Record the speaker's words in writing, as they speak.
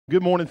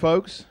Good morning,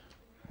 folks.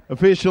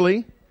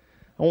 Officially,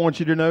 I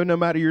want you to know, no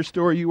matter your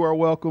story, you are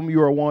welcome,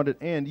 you are wanted,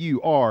 and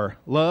you are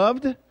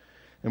loved.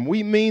 And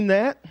we mean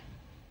that.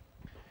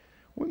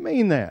 We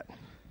mean that.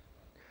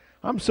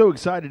 I'm so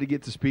excited to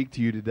get to speak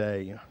to you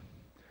today.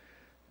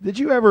 Did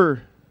you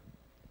ever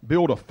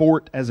build a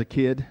fort as a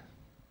kid?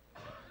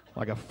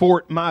 Like a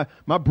fort. My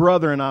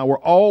brother and I were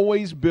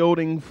always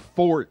building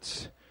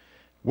forts,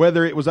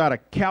 whether it was out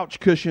of couch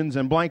cushions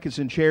and blankets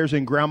and chairs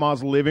in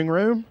Grandma's living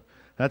room.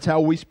 That's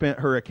how we spent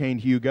Hurricane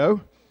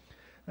Hugo.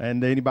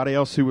 And anybody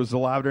else who was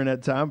alive during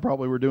that time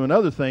probably were doing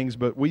other things,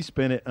 but we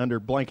spent it under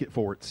blanket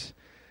forts.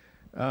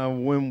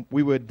 When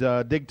we would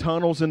dig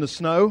tunnels in the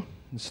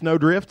snow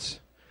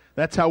drifts,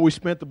 that's how we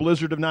spent the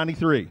blizzard of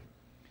 93,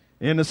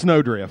 in the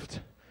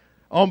snowdrift,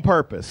 on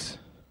purpose,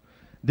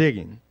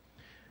 digging.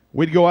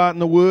 We'd go out in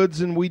the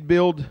woods and we'd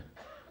build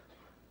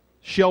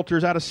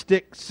shelters out of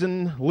sticks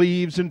and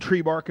leaves and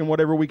tree bark and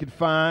whatever we could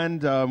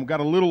find. Got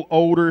a little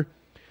older,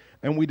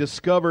 and we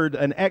discovered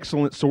an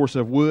excellent source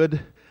of wood,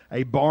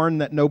 a barn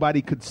that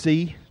nobody could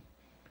see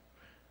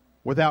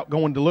without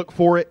going to look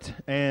for it.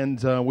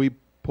 And we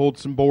pulled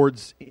some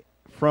boards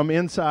from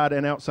inside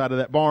and outside of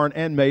that barn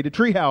and made a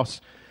tree house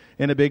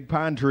in a big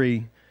pine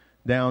tree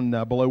down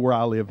below where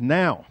I live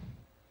now.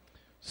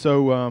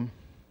 So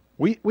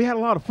we had a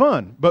lot of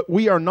fun, but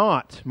we are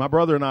not, my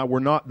brother and I were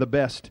not the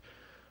best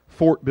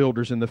fort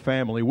builders in the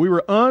family. We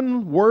were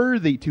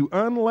unworthy to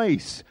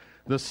unlace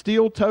the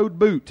steel-toed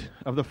boot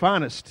of the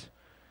finest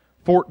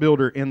fort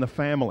builder in the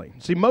family.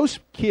 See, most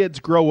kids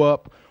grow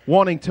up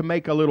wanting to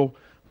make a little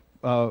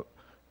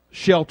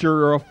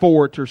shelter or a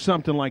fort or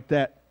something like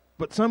that,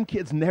 but some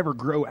kids never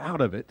grow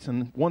out of it.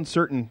 And one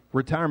certain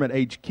retirement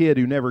age kid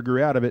who never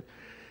grew out of it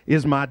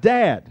is my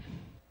dad.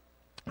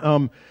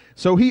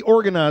 So he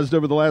organized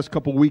over the last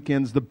couple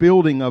weekends the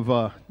building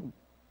of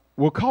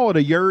we'll call it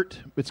a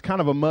yurt. It's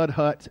kind of a mud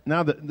hut.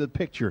 Now the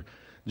picture,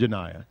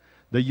 Janiyah,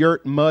 the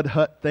yurt mud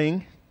hut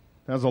thing,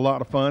 that was a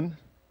lot of fun.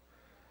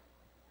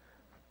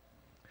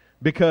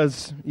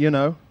 Because, you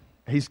know,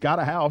 he's got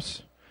a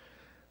house.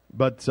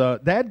 But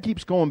Dad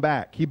keeps going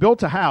back. He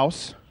built a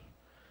house.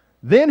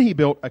 Then he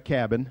built a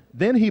cabin.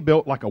 Then he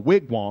built like a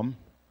wigwam.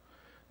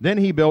 Then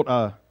he built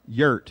a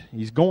yurt.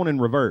 He's going in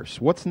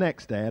reverse. What's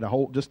next, Dad?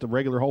 Just a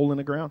regular hole in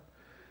the ground?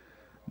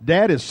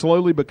 Dad is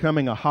slowly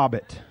becoming a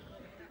hobbit.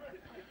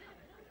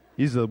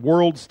 He's the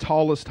world's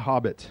tallest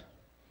hobbit.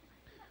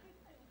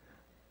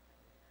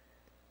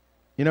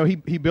 You know,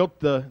 he built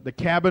the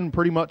cabin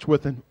pretty much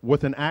with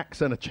an axe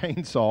and a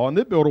chainsaw, and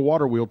then built a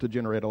water wheel to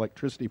generate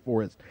electricity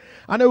for us.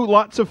 I know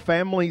lots of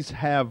families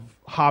have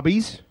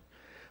hobbies.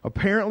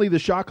 Apparently, the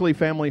Shockley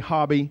family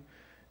hobby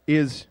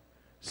is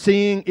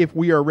seeing if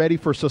we are ready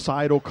for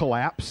societal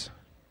collapse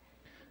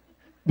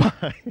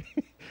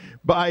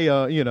by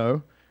you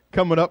know,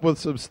 coming up with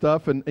some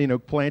stuff and, you know,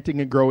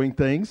 planting and growing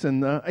things.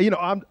 And you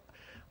know,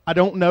 I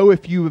don't know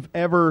if you've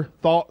ever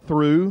thought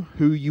through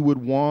who you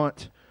would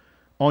want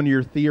on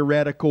your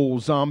theoretical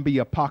zombie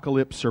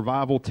apocalypse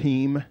survival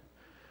team,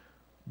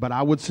 but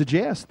I would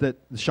suggest that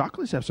the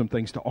Shockleys have some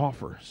things to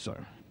offer. So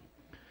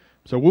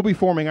we'll be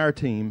forming our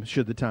team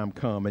should the time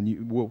come,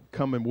 and we'll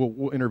come and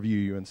we'll interview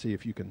you and see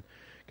if you can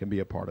be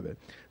a part of it.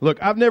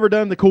 Look, I've never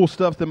done the cool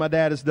stuff that my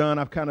dad has done.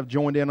 I've kind of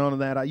joined in on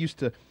that. I used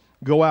to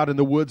go out in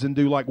the woods and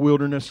do like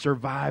wilderness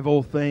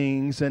survival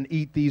things and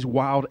eat these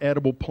wild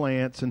edible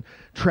plants and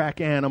track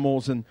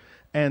animals and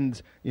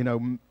you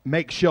know,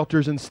 make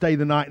shelters and stay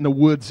the night in the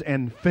woods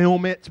and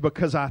film it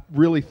because I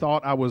really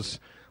thought I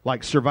was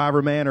like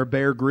Survivor Man or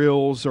Bear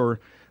Grylls or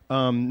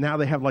now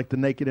they have like the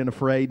Naked and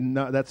Afraid.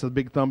 No, that's a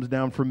big thumbs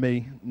down from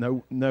me.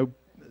 No,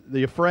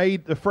 the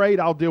afraid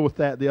I'll deal with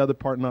that. The other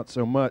part not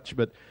so much.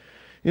 But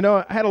you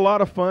know, I had a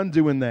lot of fun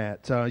doing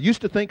that.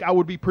 Used to think I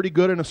would be pretty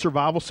good in a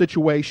survival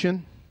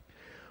situation,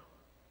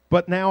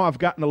 but now I've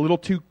gotten a little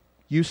too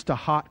used to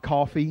hot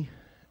coffee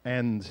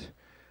and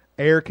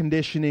air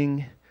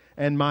conditioning.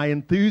 And my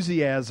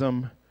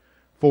enthusiasm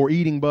for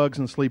eating bugs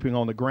and sleeping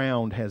on the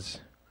ground has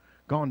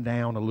gone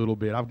down a little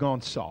bit. I've gone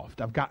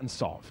soft. I've gotten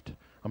soft.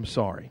 I'm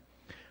sorry.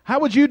 How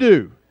would you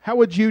do? How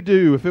would you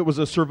do if it was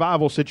a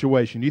survival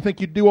situation? Do you think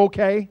you'd do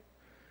okay?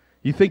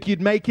 You think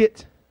you'd make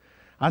it?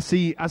 I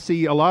see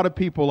a lot of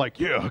people like,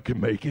 yeah, I can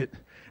make it.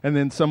 And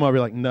then some of you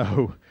are like,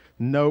 nope.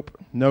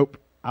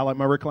 I like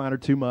my recliner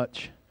too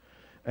much.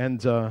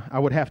 And I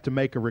would have to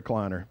make a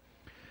recliner.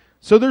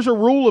 So there's a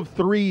rule of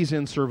threes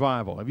in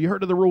survival. Have you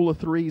heard of the rule of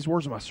threes?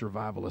 Where's my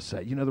survivalist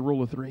at? You know the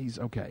rule of threes?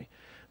 Okay.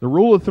 The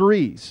rule of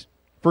threes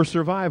for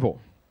survival.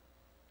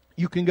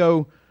 You can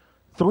go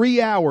 3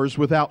 hours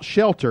without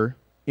shelter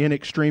in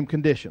extreme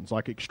conditions,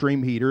 like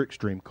extreme heat or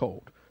extreme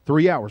cold.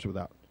 3 hours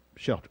without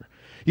shelter.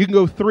 You can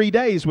go 3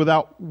 days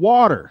without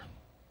water.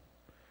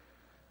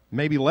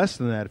 Maybe less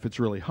than that if it's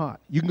really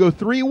hot. You can go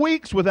 3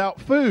 weeks without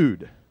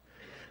food.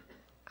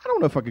 I don't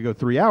know if I could go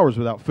 3 hours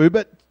without food,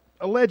 but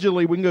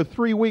allegedly, we can go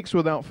 3 weeks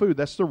without food.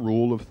 That's the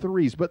rule of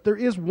threes. But there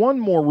is one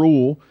more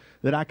rule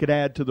that I could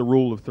add to the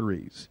rule of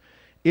threes.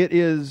 It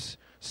is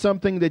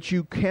something that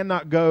you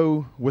cannot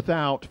go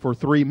without for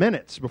 3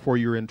 minutes before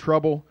you're in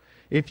trouble.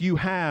 If you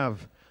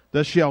have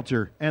the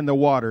shelter and the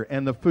water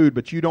and the food,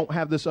 but you don't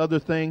have this other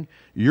thing,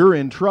 you're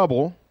in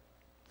trouble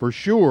for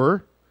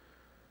sure.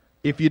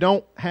 If you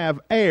don't have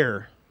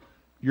air,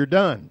 you're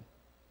done.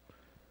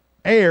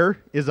 Air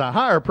is a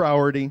higher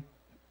priority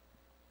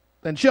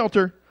than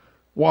shelter,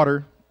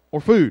 water, or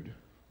food.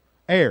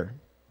 Air,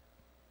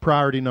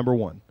 priority number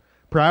one.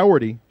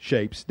 Priority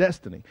shapes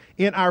destiny.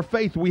 In our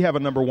faith, we have a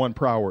number one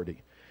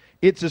priority.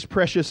 It's as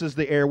precious as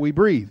the air we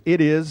breathe.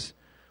 It is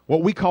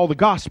what we call the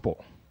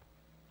gospel.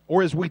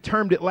 Or as we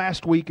termed it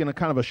last week in a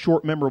kind of a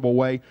short, memorable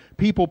way,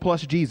 people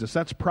plus Jesus.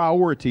 That's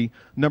priority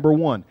number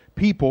one.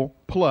 People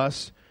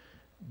plus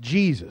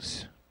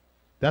Jesus.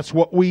 That's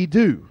what we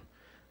do.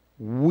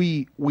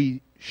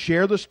 We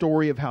share the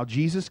story of how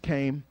Jesus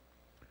came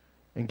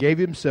and gave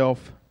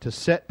himself to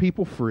set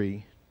people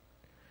free.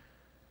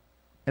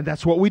 And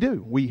that's what we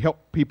do. We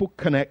help people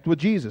connect with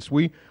Jesus.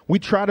 We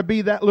try to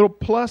be that little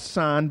plus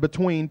sign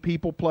between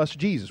people plus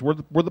Jesus.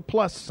 We're the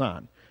plus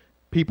sign.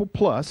 People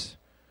plus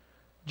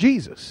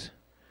Jesus.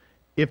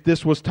 If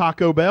this was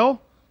Taco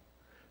Bell,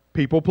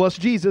 people plus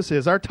Jesus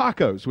is our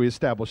tacos. We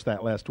established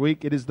that last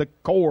week. It is the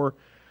core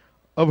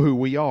of who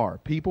we are.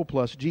 People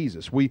plus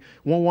Jesus. We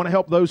want to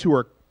help those who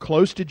are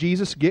close to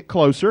Jesus get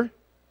closer.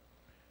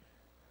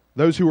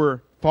 Those who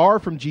are far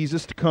from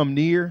Jesus to come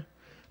near.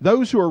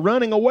 Those who are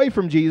running away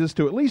from Jesus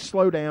to at least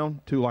slow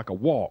down to like a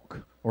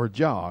walk or a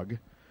jog.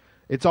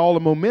 It's all a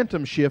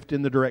momentum shift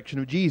in the direction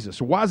of Jesus.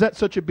 So why is that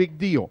such a big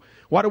deal?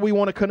 Why do we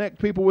want to connect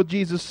people with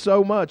Jesus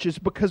so much? It's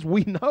because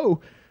we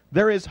know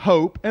there is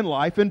hope and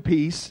life and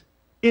peace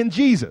in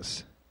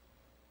Jesus.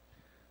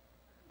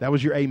 That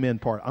was your amen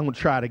part. I'm going to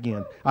try it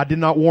again. I did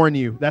not warn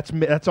you.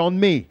 That's on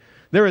me.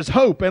 There is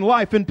hope and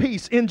life and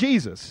peace in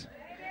Jesus.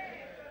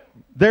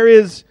 There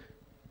is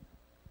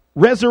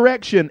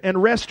resurrection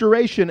and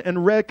restoration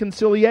and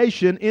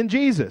reconciliation in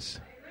Jesus.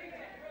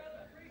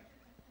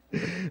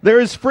 There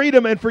is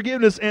freedom and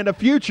forgiveness and a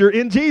future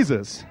in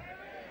Jesus.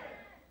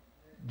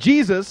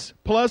 Jesus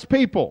plus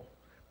people.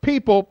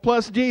 People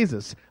plus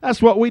Jesus.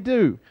 That's what we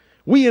do.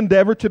 We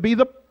endeavor to be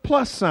the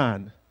plus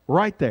sign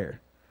right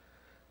there.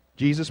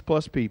 Jesus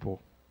plus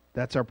people.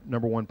 That's our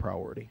number one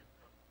priority.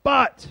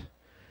 But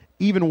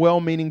even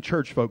well-meaning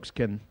church folks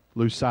can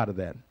lose sight of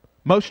that.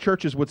 Most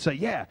churches would say,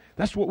 yeah,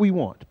 that's what we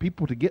want.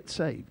 People to get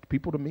saved.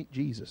 People to meet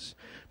Jesus.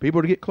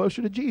 People to get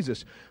closer to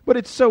Jesus. But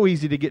it's so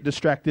easy to get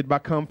distracted by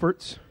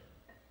comforts.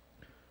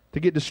 To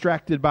get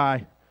distracted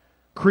by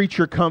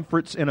creature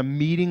comforts in a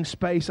meeting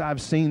space.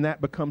 I've seen that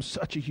become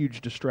such a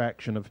huge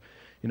distraction of,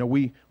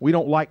 we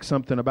don't like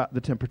something about the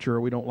temperature.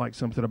 Or we don't like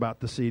something about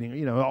the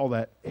seating. All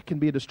that. It can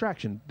be a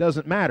distraction.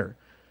 Doesn't matter.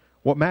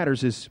 What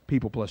matters is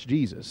people plus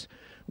Jesus.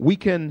 We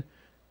can,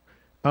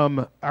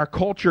 our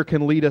culture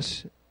can lead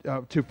us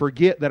to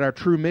forget that our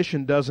true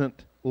mission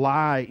doesn't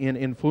lie in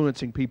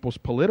influencing people's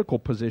political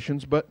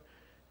positions, but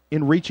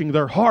in reaching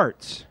their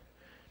hearts.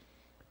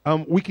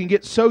 We can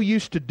get so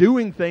used to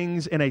doing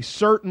things in a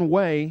certain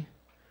way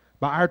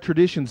by our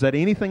traditions that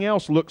anything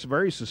else looks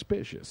very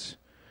suspicious,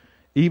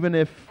 even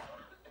if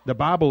the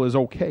Bible is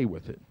okay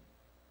with it.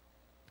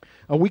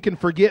 We can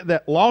forget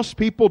that lost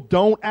people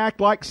don't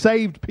act like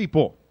saved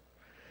people.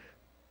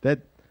 That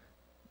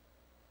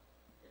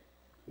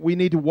we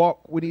need to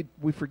walk. We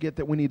forget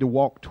that we need to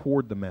walk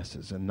toward the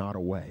messes and not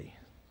away.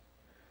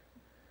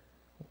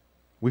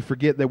 We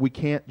forget that we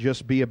can't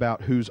just be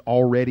about who's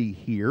already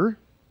here.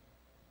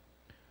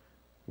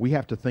 We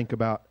have to think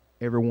about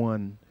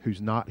everyone who's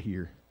not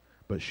here,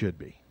 but should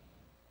be,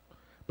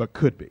 but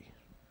could be.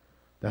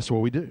 That's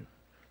what we do.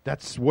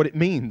 That's what it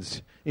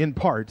means, in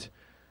part,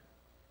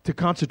 to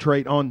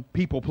concentrate on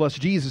people plus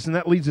Jesus. And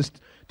that leads us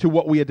to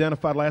what we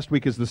identified last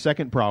week as the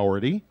second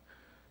priority,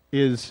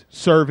 is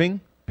serving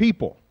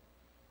people.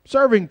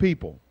 Serving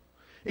people.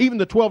 Even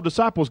the 12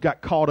 disciples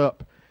got caught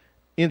up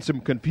in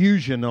some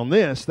confusion on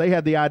this. They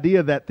had the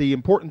idea that the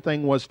important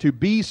thing was to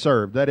be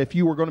served, that if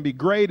you were going to be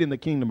great in the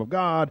kingdom of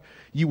God,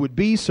 you would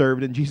be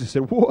served. And Jesus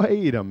said,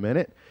 wait a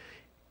minute.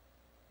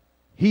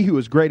 He who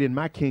is great in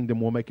my kingdom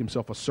will make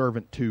himself a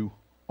servant to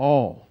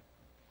all.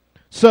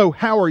 So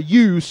how are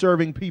you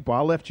serving people?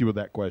 I left you with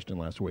that question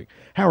last week.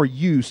 How are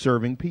you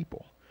serving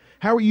people?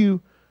 How are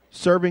you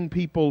serving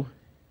people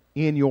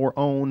in your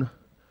own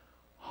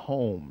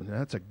home? Now,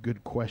 that's a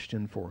good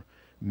question for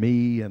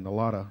me and a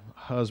lot of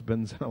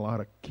husbands and a lot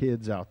of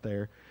kids out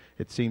there.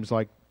 It seems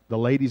like the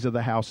ladies of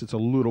the house, it's a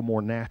little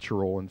more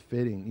natural and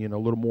fitting, a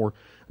little more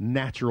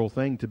natural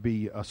thing to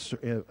be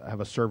have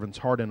a servant's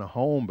heart in a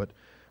home. But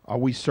are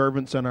we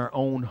servants in our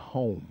own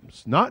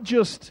homes? Not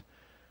just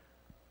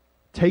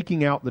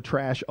taking out the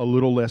trash a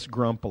little less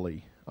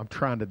grumpily. I'm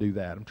trying to do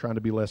that. I'm trying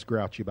to be less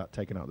grouchy about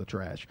taking out the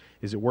trash.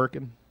 Is it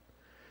working?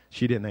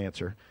 She didn't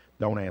answer.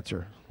 Don't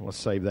answer. Let's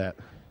save that.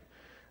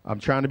 I'm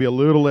trying to be a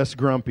little less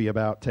grumpy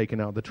about taking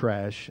out the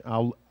trash.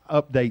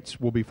 Updates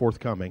will be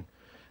forthcoming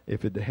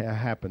if it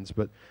happens.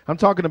 But I'm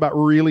talking about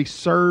really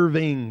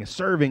serving,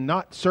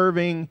 not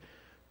serving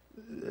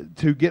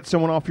to get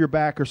someone off your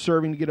back or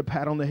serving to get a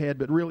pat on the head,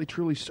 but really,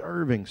 truly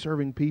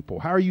serving people.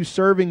 How are you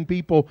serving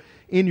people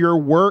in your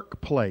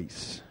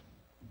workplace?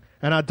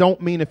 And I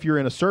don't mean if you're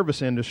in a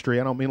service industry,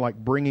 I don't mean like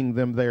bringing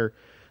them their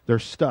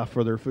stuff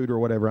or their food or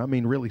whatever. I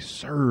mean really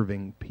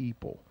serving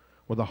people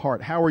with a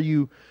heart. How are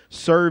you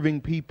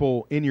serving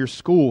people in your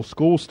school?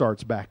 School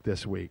starts back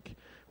this week.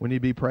 We need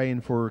to be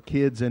praying for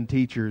kids and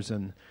teachers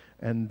and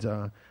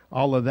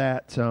all of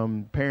that.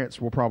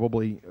 Parents will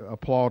probably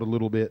applaud a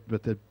little bit,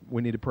 but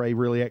we need to pray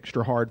really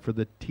extra hard for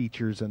the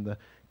teachers and the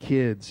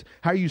kids.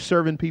 How are you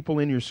serving people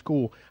in your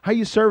school? How are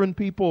you serving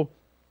people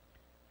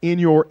in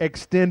your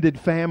extended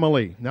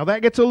family? Now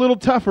that gets a little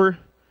tougher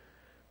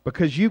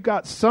because you've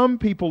got some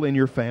people in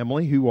your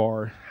family who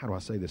are, how do I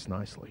say this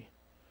nicely?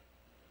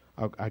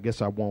 I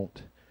guess I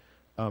won't.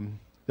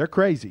 They're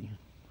crazy.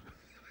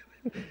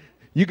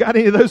 You got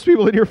any of those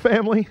people in your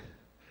family?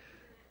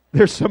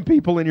 There's some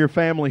people in your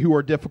family who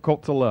are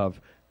difficult to love,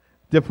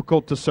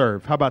 difficult to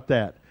serve. How about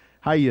that?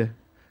 How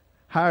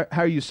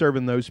are you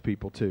serving those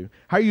people too?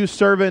 How are you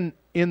serving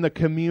in the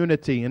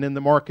community and in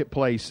the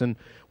marketplace and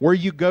where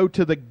you go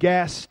to the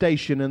gas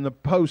station and the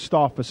post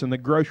office and the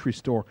grocery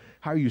store?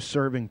 How are you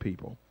serving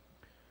people?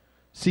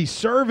 See,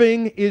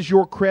 serving is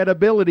your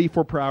credibility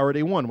for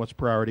priority one. What's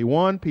priority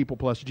one? People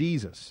plus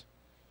Jesus.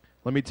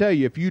 Let me tell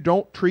you, if you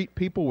don't treat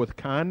people with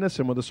kindness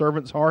and with a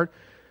servant's heart,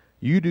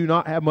 you do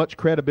not have much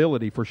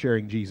credibility for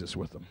sharing Jesus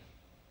with them.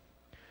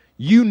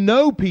 You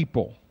know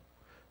people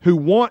who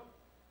want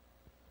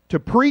to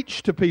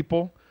preach to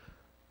people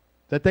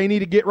that they need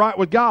to get right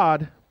with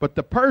God, but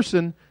the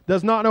person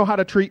does not know how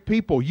to treat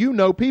people. You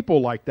know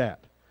people like that.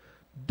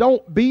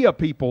 Don't be a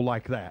people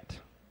like that.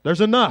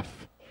 There's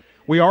enough.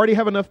 We already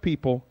have enough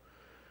people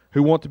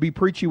who want to be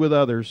preachy with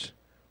others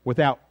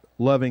without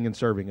loving and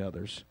serving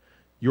others.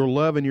 Your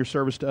love and your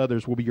service to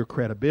others will be your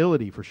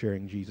credibility for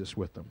sharing Jesus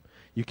with them.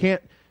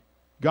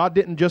 God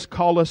didn't just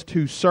call us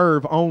to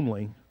serve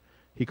only.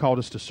 He called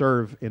us to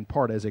serve in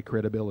part as a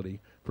credibility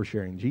for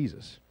sharing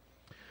Jesus.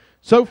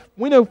 So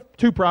we know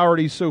two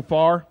priorities so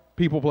far.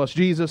 People plus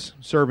Jesus.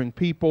 Serving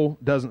people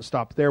doesn't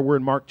stop there. We're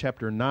in Mark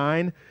chapter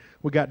 9.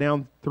 We got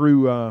down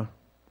through,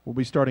 we'll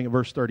be starting at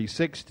verse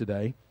 36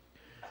 today.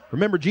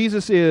 Remember,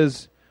 Jesus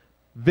is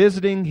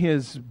visiting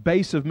his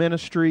base of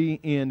ministry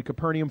in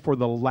Capernaum for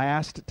the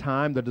last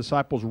time. The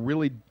disciples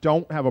really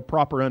don't have a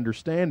proper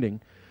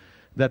understanding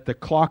that the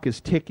clock is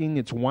ticking.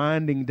 It's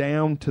winding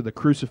down to the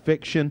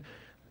crucifixion.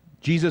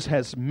 Jesus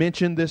has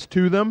mentioned this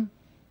to them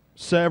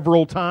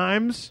several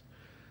times,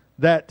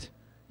 that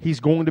he's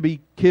going to be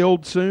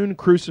killed soon,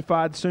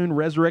 crucified soon,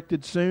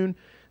 resurrected soon.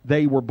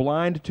 They were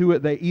blind to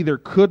it. They either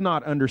could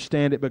not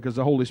understand it because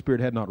the Holy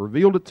Spirit had not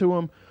revealed it to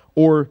them,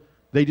 or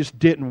they just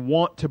didn't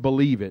want to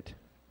believe it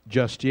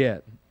just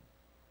yet.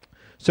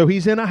 So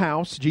he's in a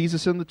house.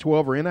 Jesus and the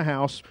 12 are in a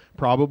house,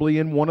 probably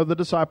in one of the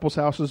disciples'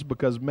 houses,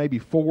 because maybe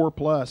four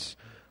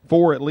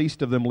at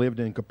least of them lived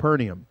in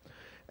Capernaum.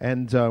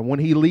 And when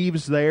he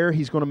leaves there,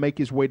 he's going to make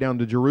his way down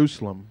to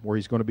Jerusalem, where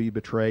he's going to be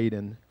betrayed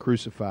and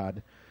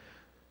crucified.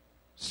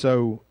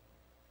 So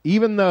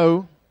even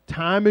though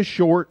time is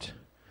short,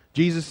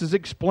 Jesus has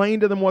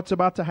explained to them what's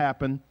about to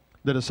happen.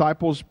 The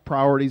disciples'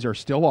 priorities are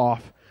still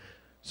off,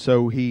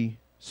 so he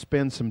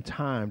spend some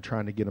time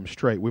trying to get them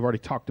straight. We've already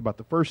talked about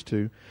the first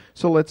two,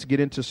 so let's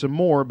get into some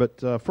more, but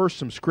first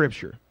some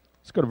scripture.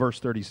 Let's go to verse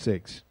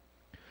 36.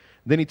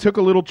 Then he took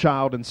a little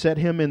child and set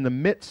him in the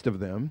midst of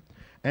them,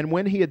 and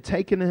when he had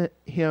taken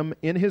him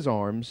in his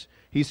arms,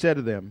 he said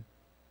to them,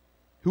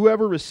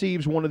 "Whoever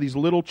receives one of these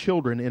little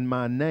children in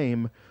my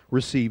name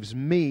receives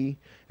me,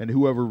 and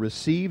whoever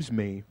receives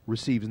me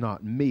receives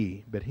not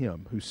me, but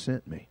him who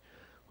sent me."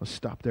 Let's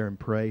stop there and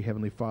pray.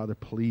 Heavenly Father,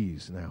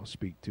 please now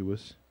speak to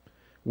us.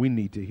 We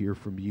need to hear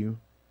from you.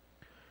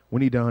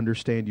 We need to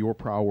understand your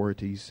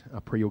priorities.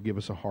 I pray you'll give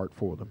us a heart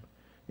for them.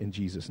 In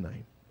Jesus'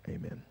 name,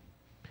 amen.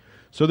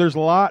 So there's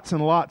lots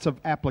and lots of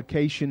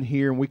application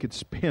here, and we could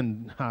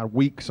spend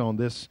weeks on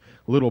this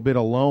little bit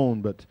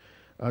alone, but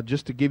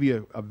just to give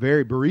you a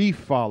very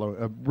brief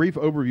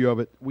overview of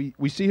it,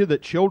 we see here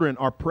that children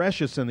are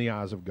precious in the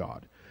eyes of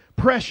God.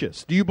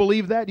 Precious. Do you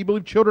believe that? Do you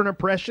believe children are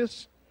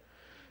precious?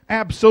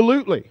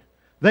 Absolutely.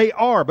 They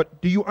are,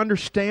 but do you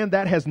understand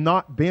that has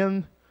not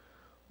been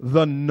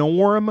the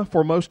norm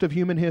for most of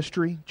human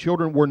history?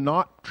 Children were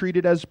not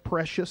treated as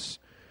precious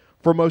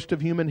for most of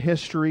human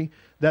history.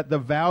 That the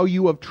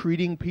value of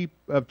treating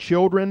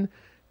children,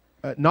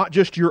 not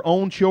just your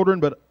own children,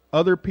 but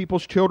other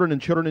people's children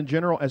and children in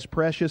general, as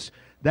precious,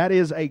 that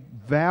is a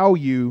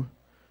value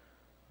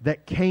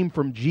that came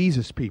from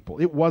Jesus'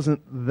 people. It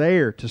wasn't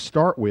there to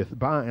start with,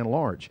 by and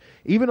large.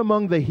 Even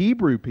among the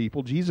Hebrew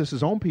people,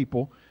 Jesus' own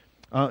people,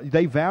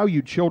 they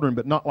valued children,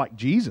 but not like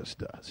Jesus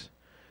does.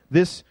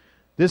 This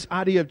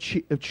idea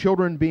of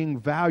children being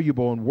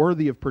valuable and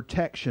worthy of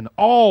protection,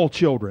 all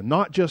children,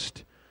 not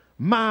just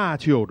my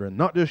children,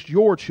 not just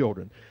your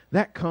children,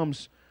 that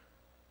comes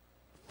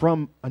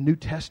from a New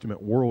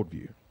Testament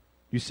worldview.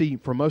 You see,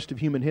 for most of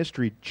human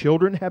history,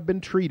 children have been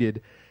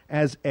treated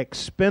as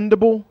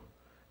expendable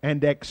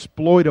and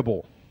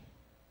exploitable.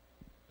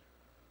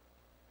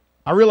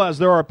 I realize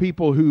there are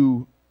people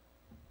who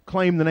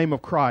claim the name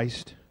of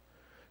Christ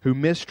who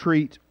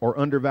mistreat or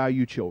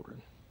undervalue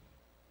children.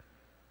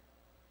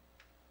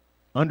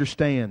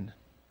 understand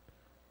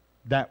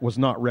that was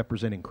not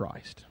representing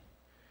Christ.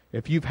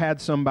 If you've had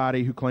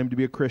somebody who claimed to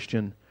be a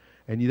Christian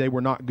and they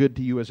were not good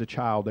to you as a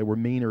child, they were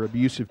mean or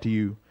abusive to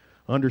you,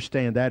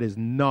 understand that is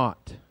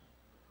not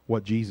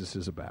what Jesus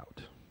is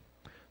about.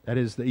 That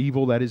is the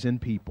evil that is in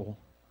people.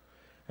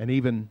 And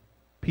even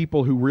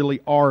people who really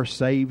are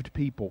saved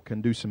people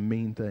can do some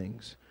mean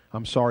things.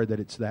 I'm sorry that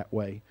it's that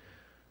way.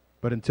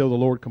 But until the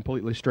Lord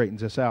completely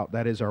straightens us out,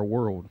 that is our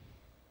world.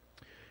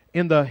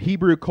 In the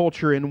Hebrew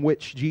culture in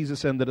which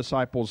Jesus and the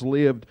disciples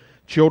lived,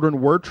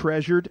 children were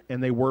treasured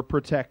and they were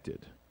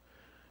protected,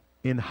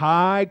 in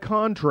high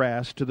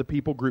contrast to the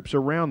people groups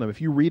around them.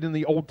 If you read in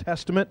the Old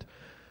Testament,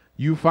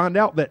 you find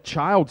out that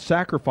child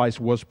sacrifice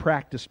was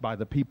practiced by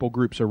the people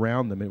groups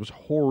around them. It was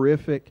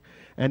horrific.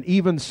 And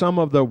even some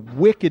of the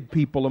wicked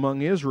people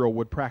among Israel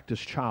would practice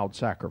child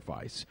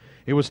sacrifice.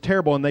 It was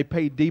terrible, and they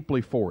paid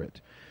deeply for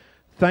it.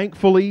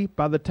 Thankfully,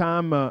 by the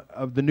time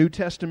of the New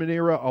Testament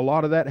era, a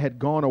lot of that had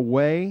gone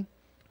away.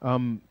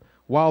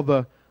 While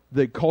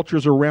the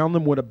cultures around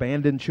them would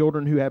abandon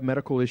children who had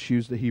medical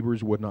issues, the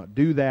Hebrews would not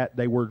do that.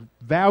 They were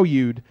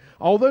valued,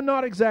 although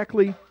not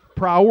exactly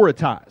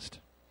prioritized.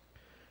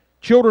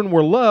 Children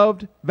were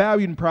loved,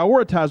 valued, and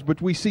prioritized,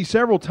 but we see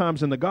several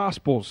times in the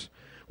Gospels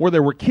where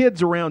there were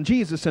kids around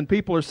Jesus and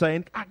people are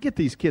saying, get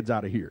these kids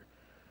out of here.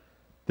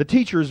 The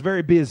teacher is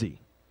very busy.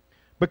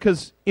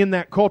 Because in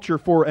that culture,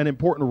 for an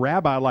important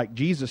rabbi like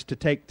Jesus to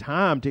take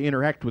time to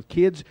interact with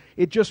kids,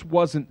 it just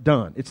wasn't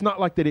done. It's not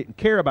like they didn't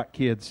care about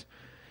kids.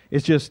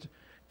 It's just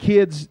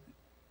kids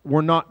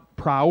were not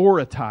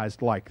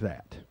prioritized like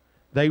that.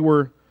 They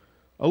were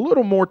a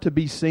little more to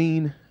be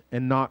seen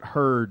and not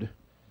heard.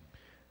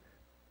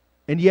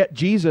 And yet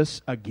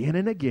Jesus, again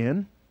and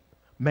again,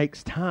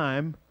 makes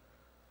time,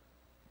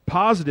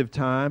 positive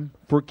time,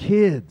 for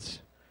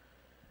kids.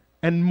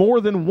 And more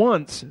than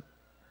once,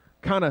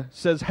 kind of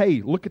says,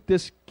 hey, look at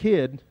this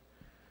kid,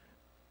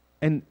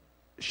 and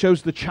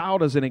shows the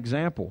child as an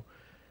example.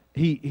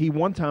 He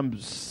one time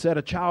set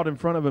a child in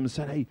front of him and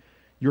said, hey,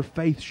 your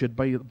faith should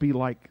be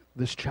like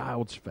this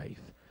child's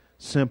faith.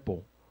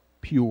 Simple,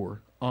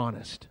 pure,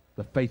 honest,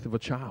 the faith of a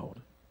child.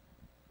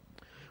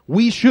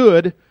 We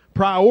should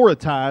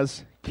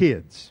prioritize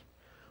kids.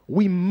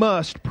 We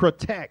must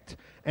protect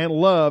and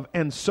love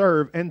and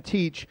serve and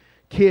teach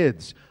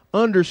kids.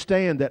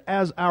 Understand that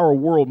as our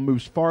world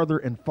moves farther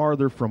and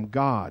farther from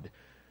God,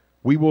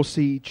 we will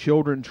see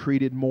children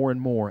treated more and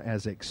more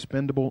as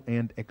expendable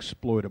and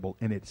exploitable,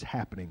 and it's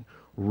happening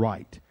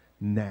right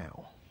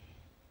now.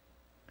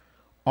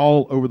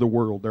 All over the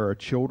world, there are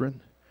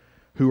children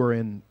who are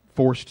in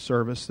forced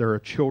service. There are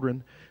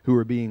children who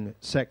are being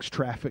sex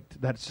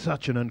trafficked. That's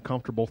such an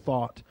uncomfortable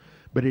thought,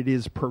 but it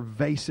is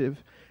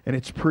pervasive, and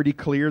it's pretty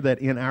clear that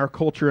in our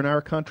culture, in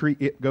our country,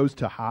 it goes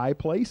to high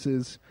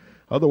places.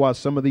 Otherwise,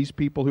 some of these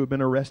people who have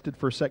been arrested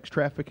for sex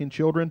trafficking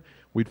children,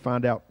 we'd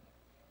find out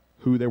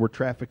who they were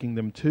trafficking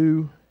them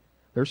to.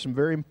 There's some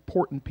very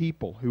important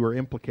people who are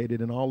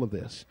implicated in all of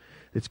this.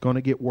 It's going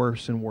to get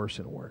worse and worse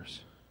and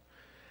worse.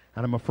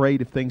 And I'm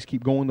afraid if things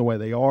keep going the way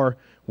they are,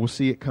 we'll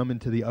see it come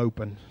into the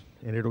open,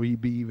 and it'll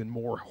be even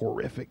more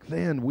horrific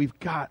then. We've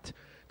got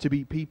to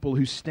be people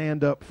who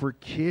stand up for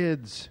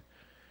kids.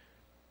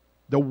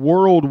 The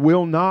world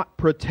will not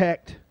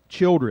protect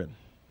children.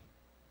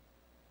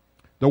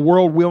 The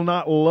world will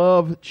not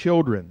love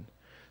children.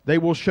 They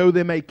will show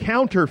them a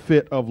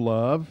counterfeit of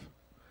love,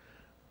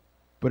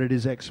 but it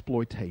is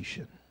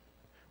exploitation.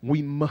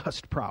 We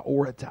must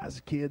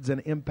prioritize kids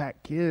and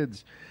impact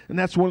kids. And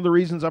that's one of the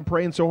reasons I'm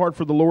praying so hard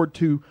for the Lord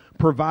to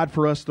provide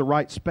for us the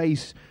right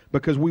space,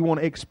 because we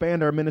want to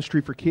expand our ministry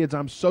for kids.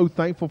 I'm so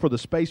thankful for the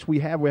space we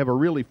have. We have a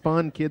really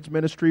fun kids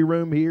ministry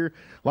room here.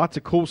 Lots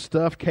of cool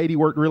stuff. Katie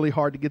worked really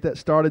hard to get that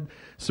started.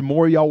 Some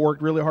more of y'all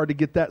worked really hard to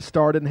get that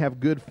started and have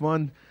good,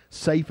 fun,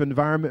 safe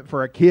environment for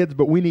our kids.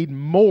 But we need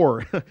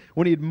more.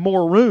 We need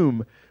more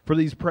room for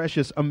these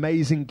precious,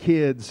 amazing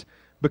kids,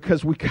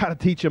 because we got to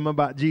teach them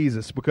about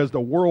Jesus, because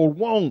the world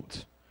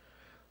won't.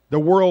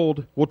 The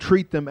world will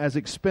treat them as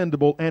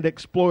expendable and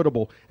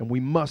exploitable, and we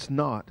must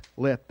not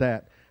let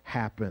that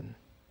happen.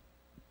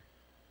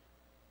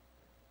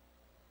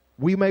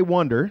 We may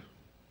wonder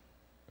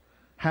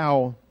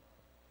how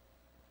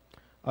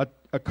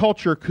a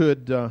culture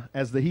could,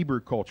 as the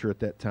Hebrew culture at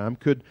that time,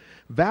 could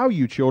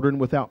value children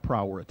without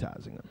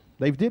prioritizing them.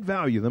 They did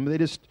value them, they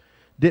just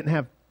didn't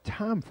have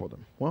time for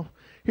them. Well,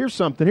 here's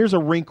something. Here's a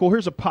wrinkle.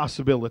 Here's a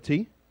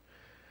possibility.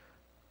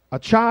 A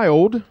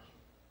child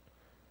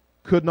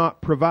could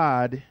not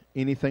provide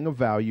anything of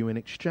value in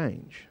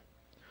exchange.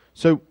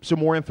 So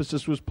more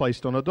emphasis was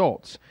placed on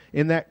adults.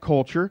 In that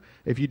culture,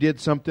 if you did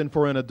something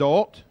for an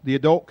adult, the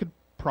adult could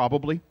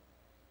probably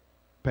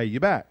pay you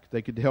back.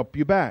 They could help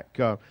you back.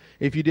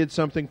 If you did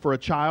something for a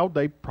child,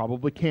 they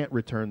probably can't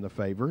return the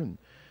favor. And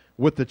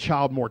with the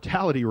child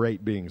mortality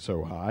rate being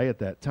so high at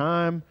that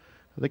time,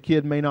 the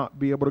kid may not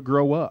be able to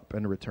grow up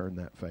and return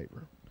that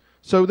favor.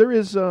 So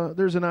there's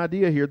an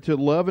idea here to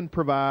love and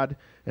provide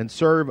and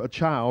serve a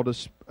child,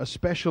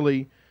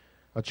 especially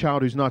a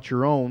child who's not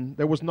your own.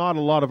 There was not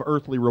a lot of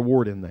earthly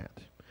reward in that.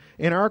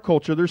 in our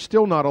culture, there's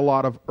still not a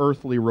lot of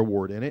earthly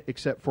reward in it,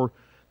 except for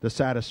the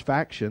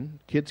satisfaction.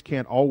 Kids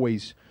can't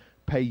always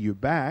pay you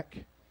back.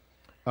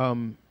 But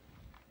I'm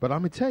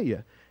going to tell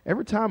you,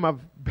 every time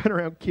I've been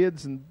around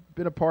kids and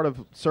been a part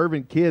of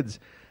serving kids,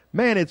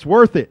 man, it's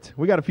worth it.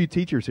 We got a few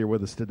teachers here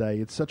with us today.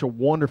 It's such a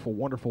wonderful,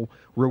 wonderful,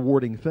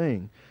 rewarding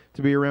thing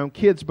to be around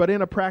kids. But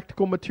in a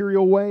practical,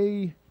 material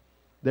way,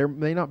 they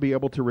may not be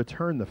able to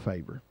return the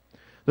favor.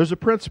 There's a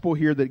principle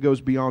here that goes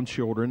beyond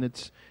children.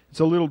 It's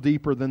a little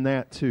deeper than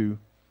that too.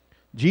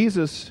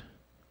 Jesus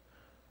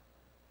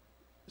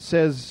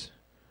says,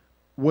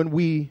 when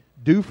we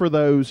do for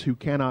those who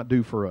cannot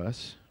do for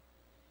us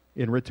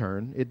in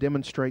return, it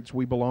demonstrates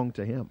we belong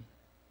to Him.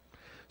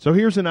 So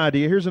here's an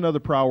idea. Here's another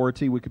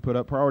priority we could put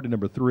up. Priority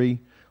number 3,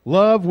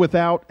 love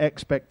without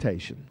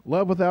expectation.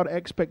 Love without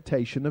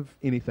expectation of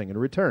anything in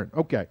return.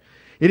 Okay.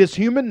 It is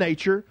human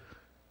nature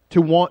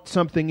to want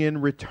something in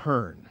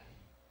return.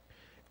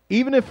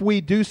 Even if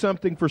we do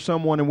something for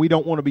someone and we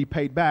don't want to be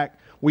paid back,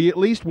 we at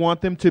least want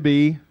them to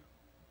be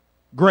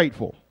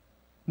grateful.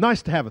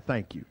 Nice to have a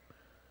thank you.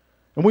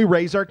 And we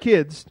raise our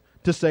kids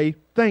to say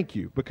thank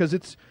you because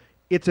it's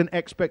an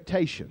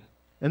expectation.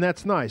 And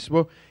that's nice.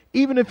 Well,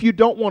 even if you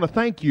don't want to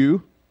thank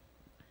you,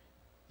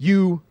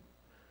 you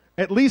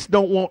at least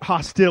don't want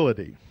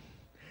hostility.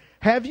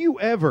 Have you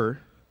ever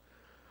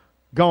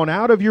gone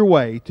out of your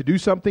way to do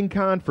something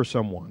kind for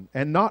someone,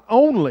 and not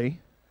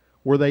only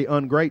were they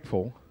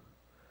ungrateful,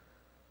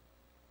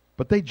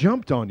 but they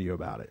jumped on you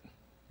about it?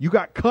 You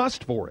got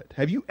cussed for it.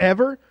 Have you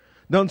ever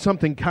done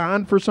something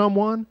kind for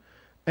someone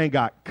and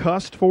got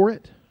cussed for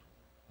it?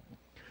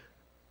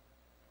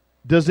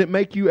 Does it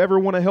make you ever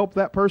want to help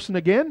that person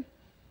again?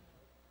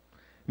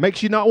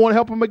 Makes you not want to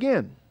help them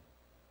again.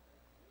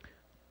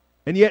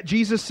 And yet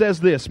Jesus says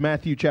this,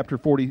 Matthew chapter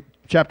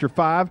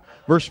 5,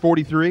 verse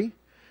 43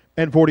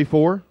 and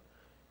 44.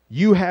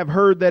 You have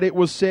heard that it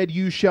was said,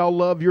 you shall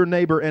love your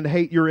neighbor and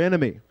hate your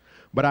enemy.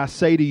 But I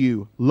say to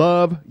you,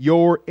 love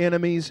your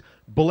enemies,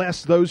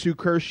 bless those who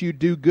curse you,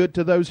 do good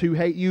to those who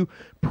hate you,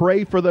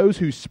 pray for those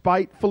who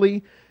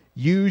spitefully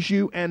use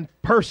you and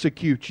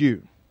persecute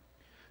you.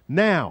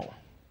 Now,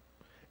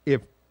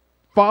 if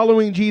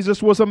following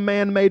Jesus was a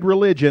man-made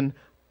religion,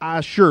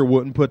 I sure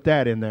wouldn't put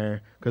that in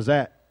there, because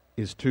that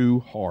is too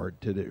hard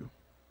to do.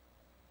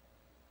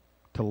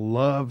 To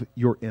love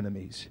your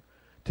enemies,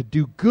 to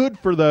do good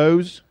for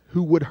those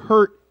who would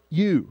hurt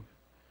you.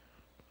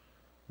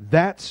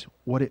 That's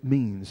what it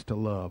means to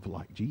love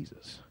like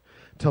Jesus.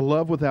 To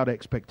love without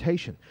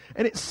expectation.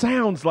 And it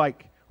sounds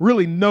like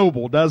really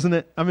noble, doesn't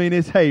it? I mean,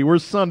 hey, we're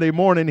Sunday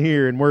morning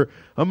here and we're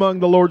among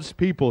the Lord's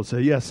people. So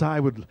yes, I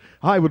would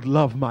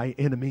love my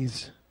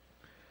enemies.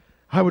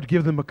 I would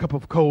give them a cup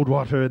of cold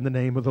water in the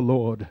name of the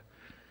Lord.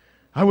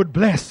 I would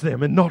bless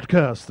them and not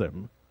curse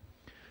them.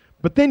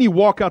 But then you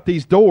walk out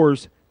these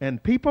doors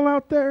and people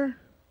out there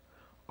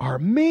are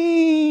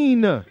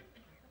mean.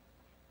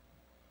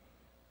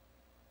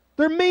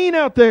 They're mean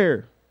out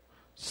there.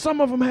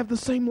 Some of them have the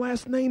same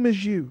last name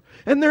as you,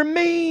 and they're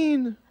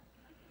mean.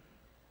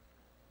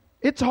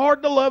 It's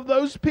hard to love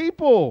those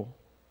people.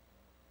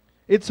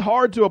 It's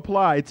hard to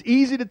apply. It's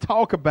easy to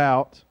talk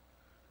about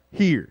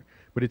here,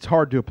 but it's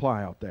hard to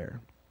apply out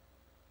there.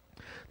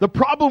 The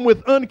problem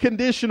with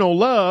unconditional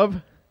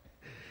love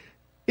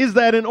is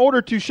that in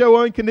order to show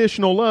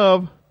unconditional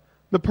love,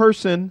 the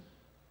person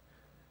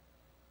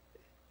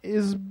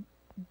is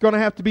going to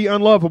have to be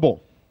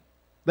unlovable.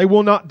 They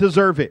will not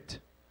deserve it.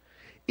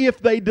 If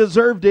they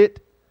deserved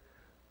it,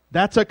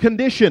 that's a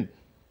condition.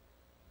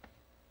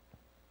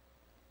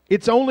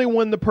 It's only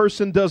when the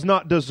person does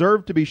not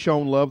deserve to be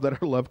shown love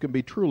that our love can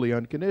be truly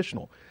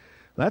unconditional.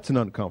 That's an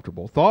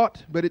uncomfortable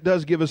thought, but it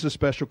does give us a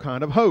special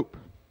kind of hope.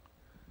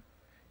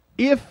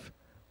 If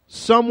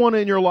someone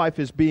in your life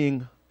is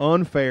being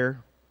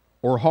unfair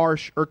or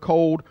harsh or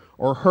cold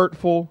or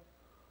hurtful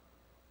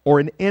or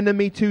an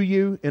enemy to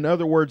you, in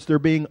other words, they're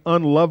being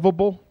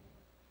unlovable,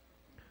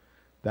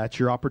 that's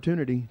your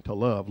opportunity to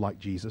love like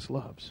Jesus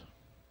loves.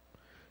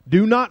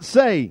 Do not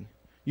say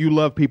you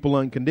love people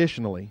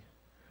unconditionally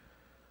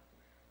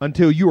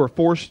until you are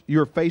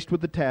faced with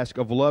the task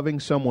of loving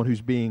someone who's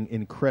being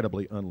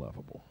incredibly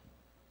unlovable.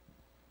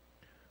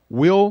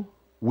 Will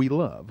we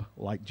love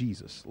like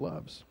Jesus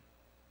loves?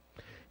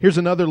 Here's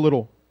another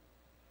little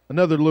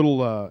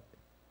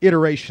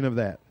iteration of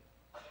that.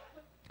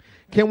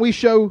 Can we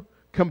show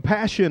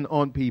compassion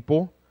on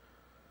people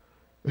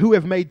who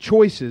have made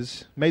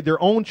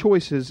their own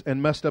choices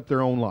and messed up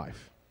their own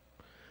life?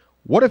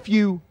 What if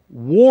you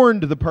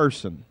warned the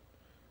person,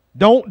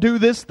 don't do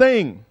this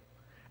thing,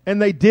 and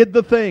they did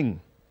the thing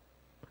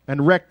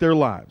and wrecked their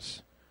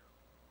lives?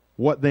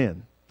 What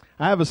then?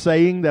 I have a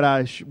saying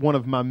that one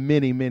of my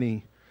many,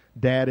 many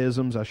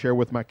dadisms I share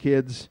with my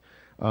kids,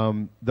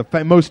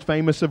 the most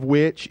famous of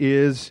which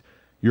is,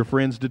 your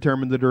friends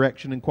determine the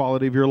direction and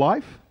quality of your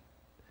life.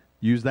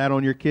 Use that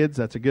on your kids.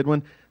 That's a good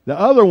one. The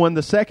other one,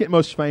 the second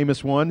most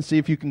famous one, see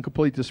if you can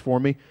complete this for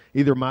me,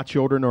 either my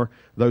children or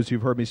those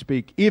who've heard me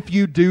speak. If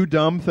you do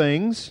dumb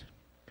things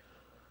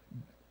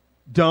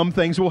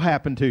will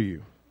happen to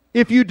you.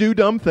 If you do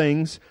dumb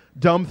things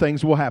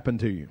will happen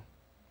to you.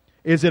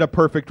 Is it a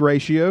perfect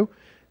ratio?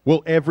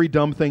 Will every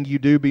dumb thing you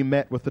do be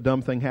met with the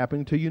dumb thing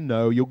happening to you?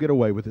 No, you'll get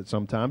away with it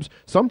sometimes.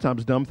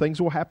 Sometimes dumb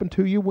things will happen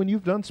to you when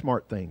you've done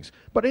smart things.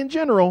 But in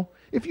general,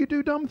 if you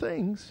do dumb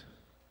things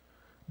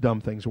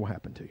will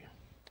happen to you.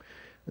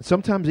 And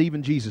sometimes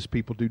even Jesus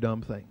people do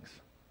dumb things.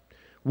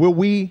 Will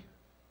we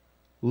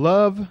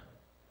love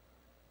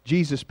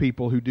Jesus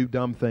people who do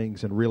dumb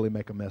things and really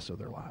make a mess of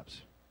their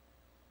lives?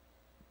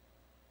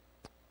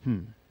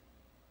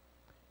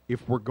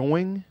 If we're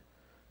going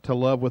to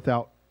love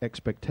without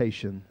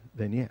expectation,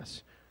 then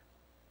yes.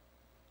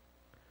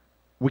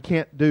 We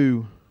can't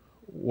do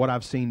what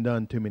I've seen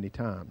done too many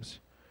times.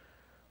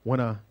 When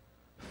a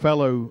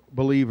fellow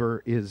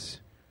believer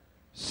is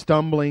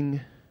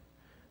stumbling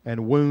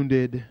and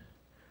wounded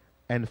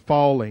and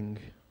falling,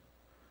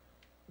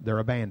 they're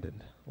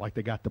abandoned, like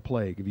they got the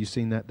plague. Have you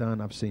seen that done?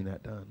 I've seen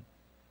that done.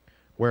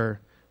 Where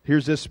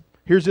here's this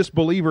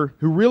believer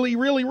who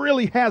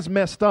really has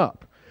messed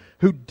up,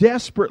 who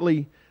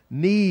desperately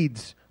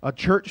needs a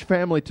church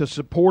family to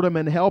support them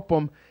and help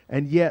them,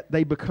 and yet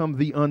they become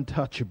the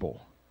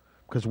untouchable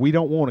because we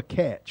don't want to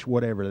catch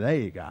whatever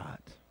they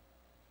got.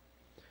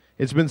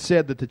 It's been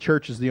said that the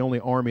church is the only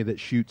army that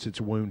shoots its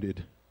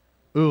wounded.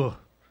 Ugh.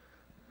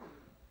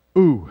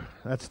 Ooh,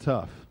 that's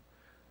tough.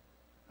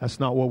 That's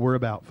not what we're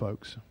about,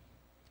 folks.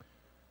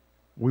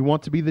 We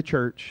want to be the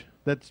church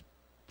that's,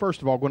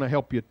 first of all, going to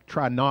help you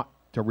try not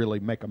to really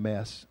make a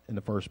mess in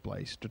the first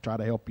place, to try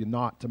to help you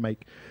not to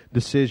make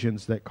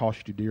decisions that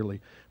cost you dearly.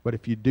 But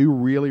if you do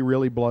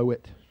really blow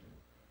it,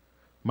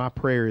 my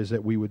prayer is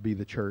that we would be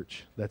the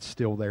church that's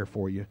still there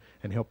for you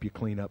and help you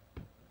clean up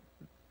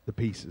the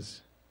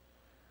pieces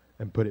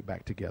and put it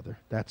back together.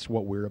 That's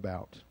what we're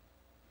about.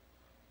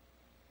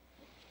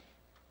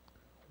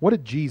 What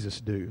did Jesus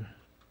do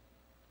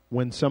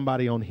when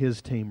somebody on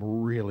his team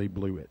really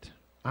blew it?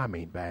 I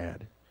mean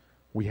bad.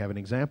 We have an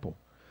example.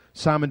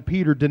 Simon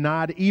Peter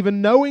denied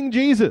even knowing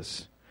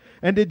Jesus.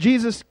 And did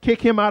Jesus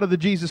kick him out of the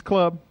Jesus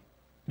Club?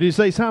 Did he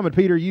say, Simon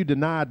Peter, you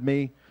denied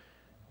me.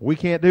 We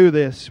can't do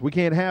this. We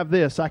can't have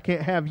this. I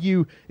can't have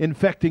you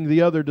infecting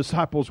the other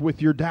disciples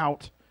with your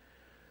doubt.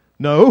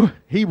 No,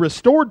 he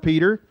restored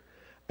Peter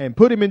and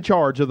put him in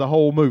charge of the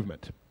whole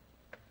movement.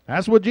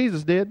 That's what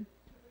Jesus did.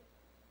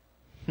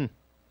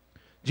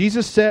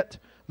 Jesus set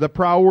the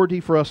priority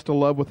for us to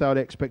love without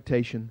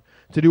expectation,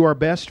 to do our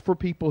best for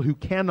people who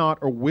cannot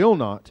or will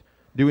not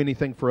do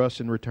anything for us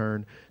in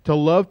return, to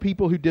love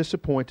people who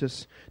disappoint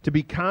us, to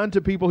be kind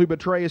to people who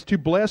betray us, to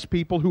bless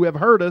people who have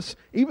hurt us,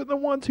 even the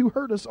ones who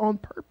hurt us on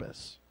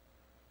purpose.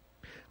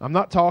 I'm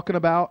not talking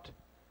about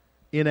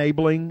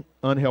enabling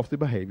unhealthy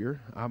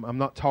behavior. I'm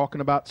not talking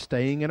about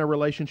staying in a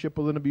relationship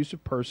with an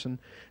abusive person,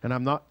 and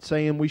I'm not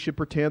saying we should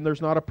pretend there's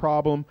not a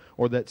problem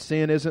or that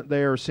sin isn't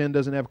there or sin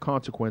doesn't have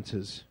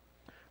consequences.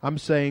 I'm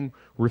saying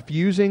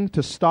refusing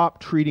to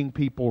stop treating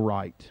people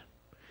right,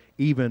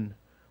 even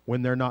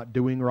when they're not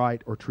doing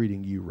right or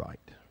treating you right.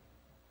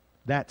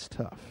 That's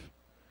tough.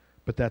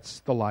 But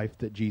that's the life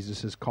that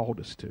Jesus has called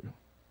us to.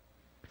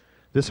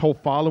 This whole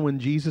following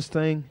Jesus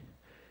thing,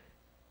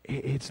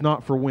 it's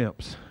not for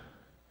wimps.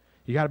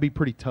 You got to be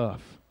pretty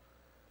tough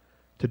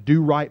to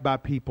do right by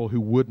people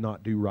who would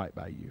not do right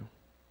by you.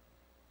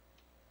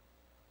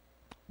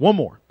 One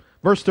more.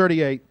 Verse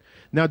 38.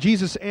 Now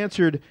Jesus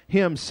answered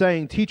him,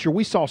 saying, Teacher,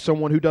 we saw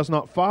someone who does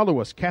not follow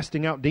us,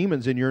 casting out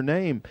demons in your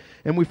name,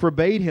 and we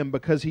forbade him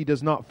because he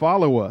does not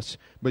follow us.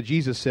 But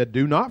Jesus said,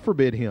 Do not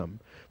forbid him,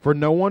 for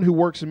no one who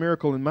works a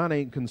miracle in my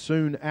name can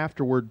soon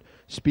afterward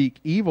speak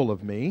evil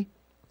of me,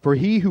 for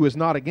he who is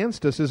not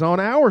against us is on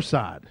our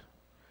side.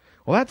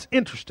 Well, that's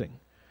interesting.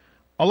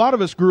 A lot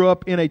of us grew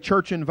up in a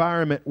church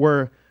environment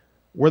where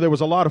there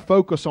was a lot of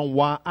focus on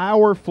why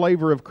our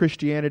flavor of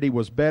Christianity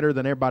was better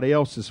than everybody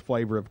else's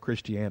flavor of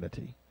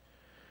Christianity.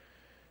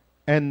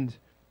 And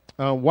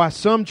why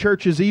some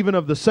churches, even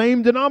of the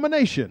same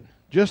denomination,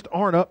 just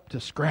aren't up to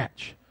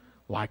scratch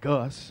like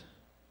us.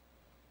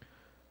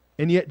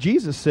 And yet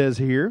Jesus says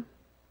here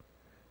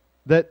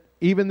that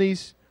even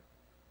these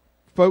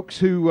folks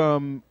who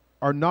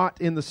are not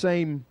in the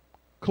same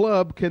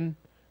club can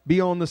be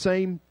on the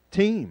same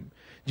team.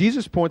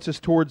 Jesus points us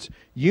towards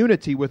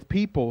unity with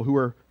people who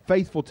are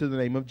faithful to the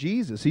name of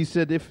Jesus. He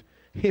said if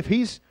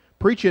he's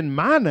preaching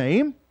my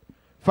name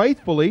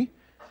faithfully,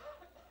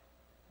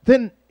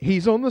 then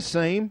he's on the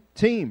same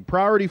team.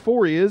 Priority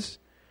 4 is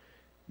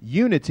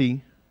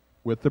unity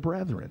with the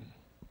brethren.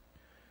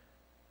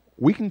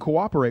 We can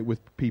cooperate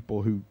with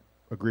people who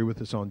agree with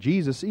us on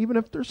Jesus, even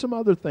if there's some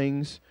other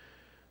things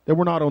that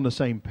we're not on the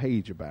same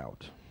page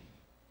about.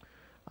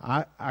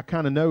 I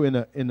kind of know in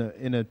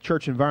a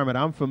church environment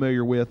I'm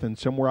familiar with and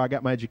somewhere I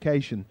got my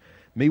education,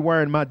 me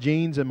wearing my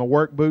jeans and my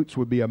work boots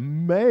would be a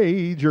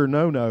major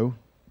no-no,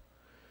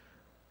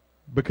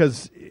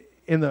 because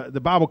in the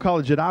Bible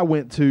college that I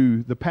went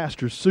to, the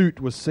pastor's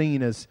suit was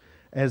seen as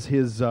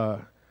his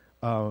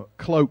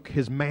cloak,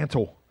 his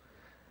mantle.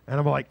 And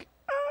I'm like,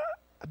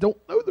 I don't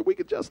know that we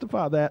could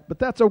justify that, but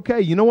that's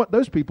okay. You know what?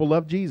 Those people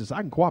love Jesus.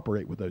 I can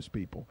cooperate with those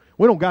people.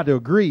 We don't got to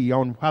agree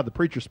on how the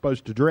preacher's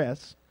supposed to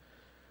dress.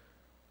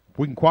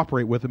 We can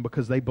cooperate with them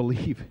because they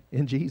believe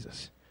in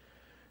Jesus.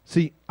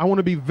 See, I want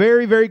to be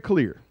very, very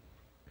clear.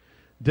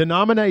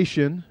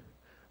 Denomination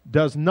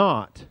does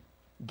not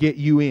get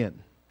you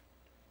in.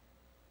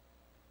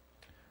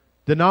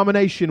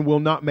 Denomination will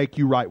not make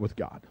you right with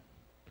God.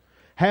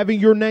 Having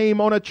your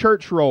name on a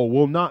church roll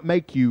will not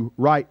make you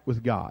right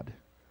with God.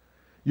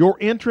 Your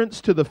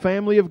entrance to the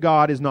family of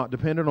God is not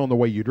dependent on the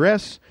way you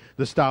dress,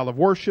 the style of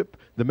worship,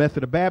 the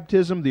method of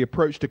baptism, the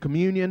approach to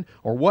communion,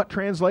 or what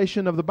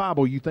translation of the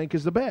Bible you think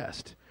is the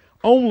best.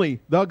 Only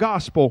the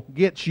gospel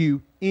gets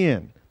you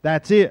in.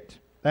 That's it.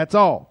 That's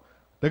all.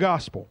 The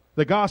gospel.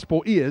 The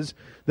gospel is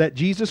that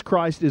Jesus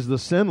Christ is the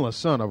sinless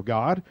Son of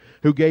God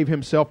who gave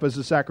himself as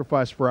a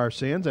sacrifice for our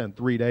sins, and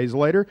 3 days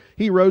later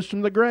he rose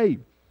from the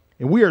grave.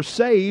 And we are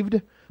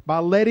saved by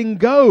letting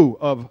go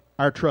of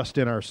our trust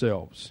in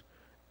ourselves,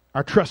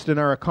 our trust in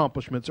our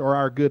accomplishments or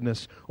our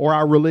goodness or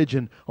our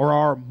religion or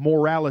our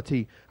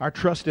morality, our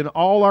trust in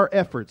all our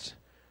efforts,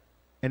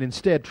 and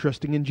instead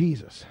trusting in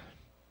Jesus.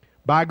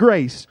 By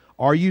grace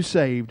are you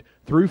saved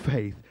through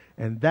faith,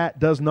 and that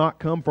does not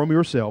come from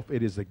yourself.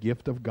 It is the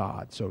gift of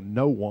God, so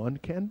no one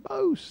can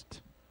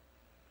boast.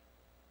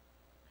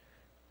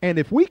 And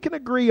if we can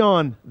agree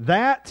on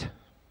that,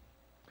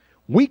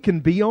 we can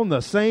be on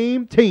the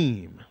same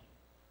team.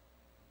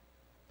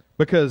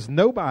 Because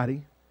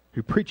nobody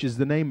who preaches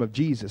the name of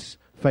Jesus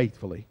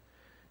faithfully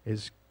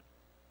is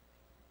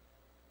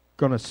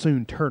going to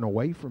soon turn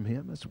away from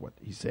him. That's what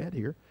he said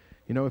here.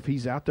 You know, if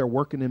he's out there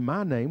working in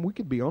my name, we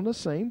could be on the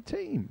same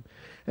team.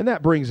 And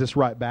that brings us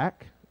right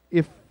back.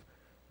 If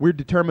we're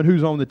determined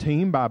who's on the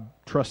team by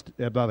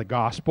the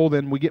gospel,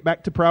 then we get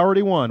back to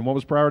priority one. What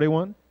was priority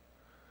one?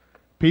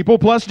 People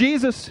plus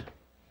Jesus.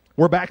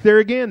 We're back there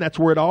again. That's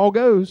where it all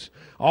goes.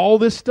 All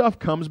this stuff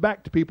comes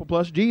back to people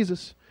plus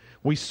Jesus.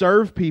 We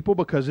serve people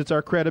because it's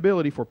our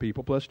credibility for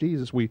people plus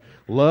Jesus. We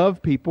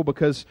love people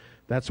because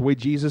that's the way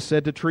Jesus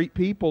said to treat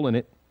people, and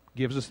it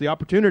gives us the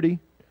opportunity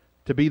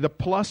to be the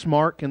plus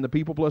mark in the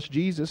people plus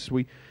Jesus.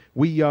 We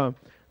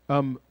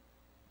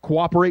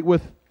cooperate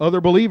with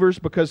other believers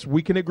because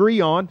we can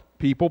agree on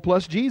people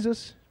plus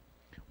Jesus.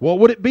 What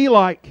would it be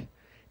like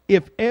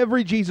if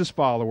every Jesus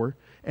follower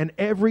and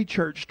every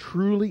church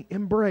truly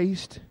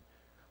embraced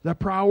the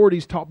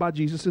priorities taught by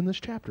Jesus in this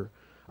chapter?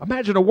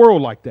 Imagine a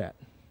world like that.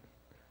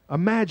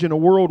 Imagine a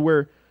world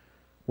where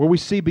we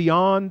see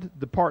beyond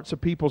the parts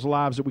of people's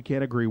lives that we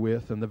can't agree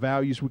with and the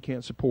values we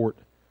can't support,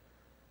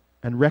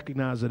 and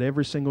recognize that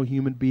every single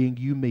human being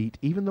you meet,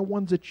 even the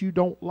ones that you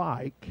don't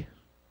like,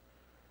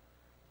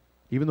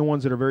 even the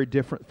ones that are very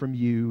different from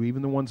you,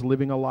 even the ones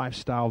living a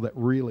lifestyle that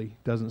really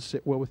doesn't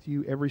sit well with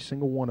you, every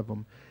single one of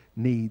them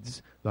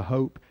needs the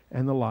hope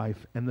and the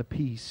life and the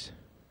peace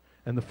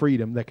and the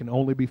freedom that can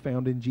only be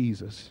found in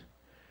Jesus.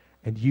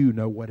 And you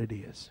know what it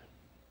is.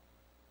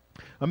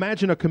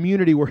 Imagine a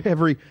community where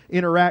every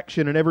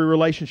interaction and every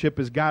relationship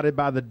is guided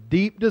by the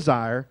deep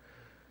desire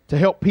to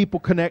help people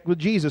connect with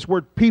Jesus,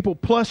 where people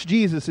plus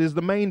Jesus is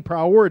the main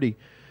priority.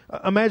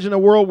 Imagine a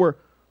world where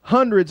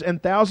hundreds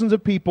and thousands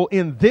of people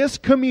in this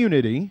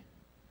community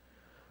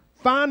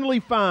finally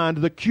find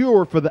the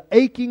cure for the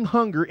aching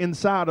hunger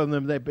inside of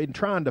them they've been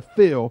trying to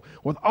fill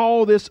with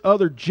all this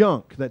other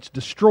junk that's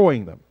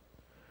destroying them.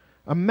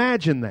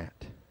 Imagine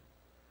that.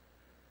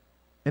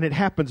 And it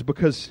happens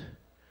because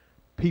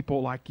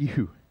people like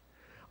you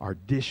are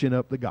dishing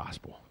up the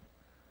gospel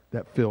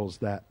that fills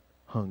that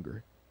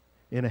hunger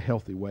in a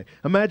healthy way.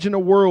 Imagine a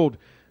world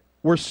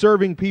where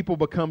serving people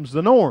becomes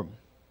the norm,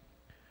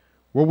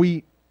 where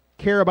we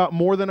care about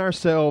more than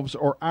ourselves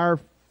or our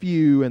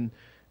few,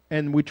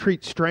 and we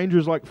treat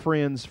strangers like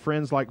friends,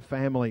 friends like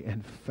family,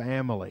 and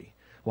family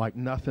like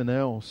nothing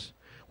else.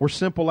 Where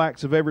simple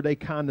acts of everyday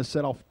kindness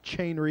set off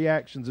chain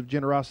reactions of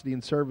generosity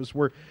and service.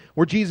 Where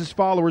Jesus'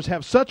 followers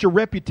have such a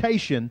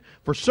reputation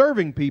for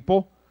serving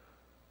people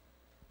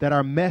that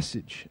our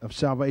message of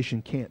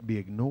salvation can't be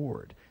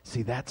ignored.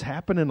 See, that's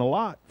happening a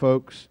lot,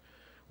 folks.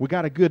 We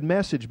got a good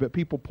message, but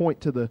people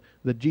point to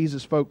the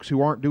Jesus folks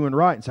who aren't doing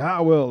right and say,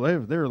 well,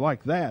 they're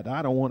like that.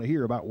 I don't want to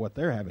hear about what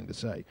they're having to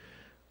say.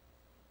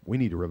 We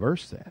need to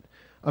reverse that.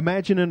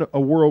 Imagine in a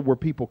world where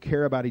people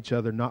care about each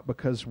other not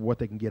because of what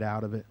they can get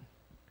out of it,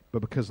 but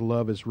because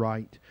love is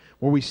right.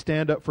 Where we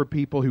stand up for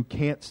people who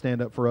can't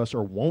stand up for us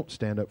or won't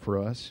stand up for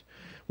us.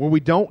 Where we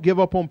don't give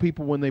up on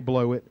people when they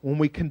blow it. When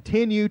we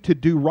continue to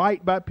do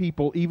right by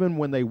people even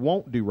when they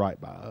won't do right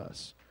by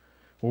us.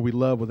 Where we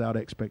love without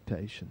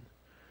expectation.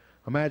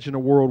 Imagine a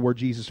world where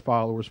Jesus'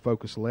 followers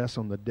focus less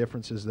on the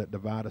differences that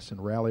divide us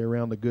and rally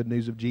around the good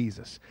news of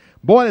Jesus.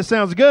 Boy, that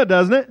sounds good,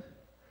 doesn't it?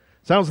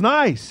 Sounds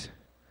nice.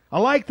 I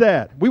like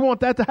that. We want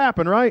that to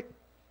happen, right?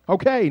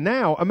 Okay,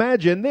 now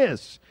imagine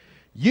this.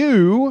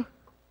 You,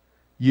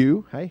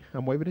 hey,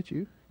 I'm waving at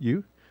you.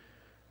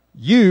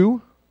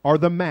 You are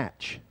the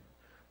match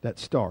that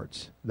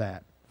starts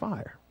that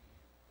fire.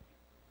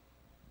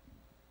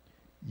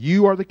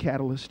 You are the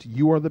catalyst.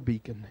 You are the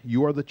beacon.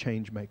 You are the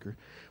change maker.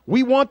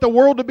 We want the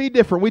world to be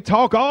different. We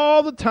talk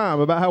all the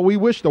time about how we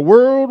wish the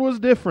world was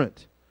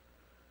different.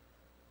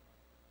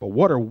 But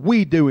what are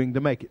we doing to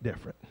make it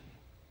different?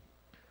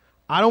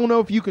 I don't know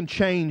if you can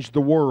change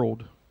the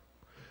world,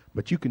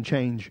 but you can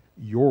change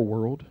your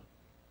world,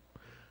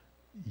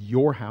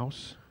 your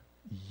house,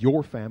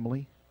 your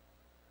family,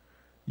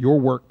 your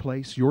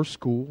workplace, your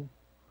school,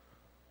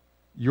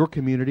 your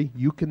community.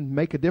 You can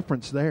make a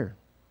difference there.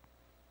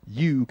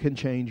 You can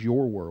change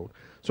your world.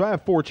 So I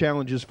have 4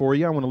 challenges for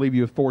you. I want to leave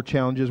you with 4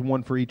 challenges,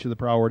 one for each of the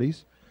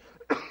priorities.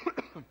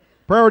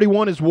 Priority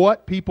 1 is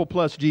what? People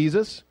plus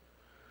Jesus.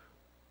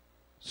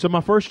 So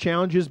my first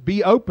challenge is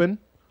be open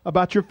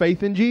about your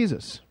faith in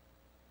Jesus.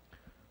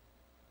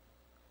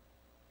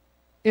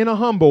 In a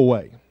humble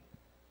way.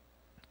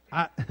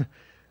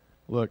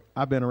 Look,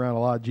 I've been around a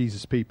lot of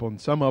Jesus people,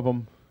 and some of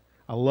them,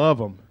 I love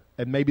them.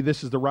 And maybe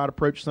this is the right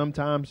approach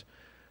sometimes.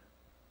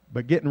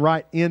 But getting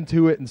right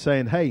into it and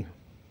saying, hey,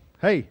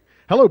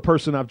 hello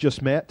person I've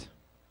just met.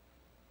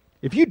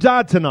 If you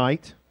died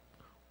tonight,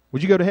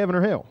 would you go to heaven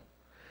or hell?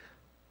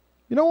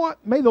 You know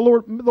what? May the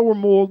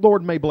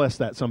Lord may bless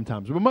that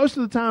sometimes. But most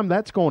of the time,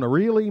 that's going to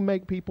really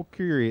make people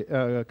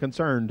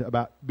concerned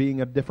about being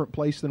a different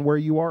place than where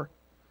you are.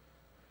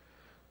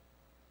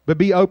 But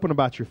be open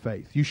about your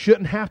faith. You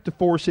shouldn't have to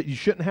force it. You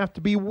shouldn't have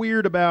to be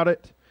weird about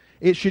it.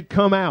 It should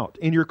come out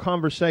in your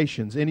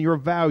conversations, in your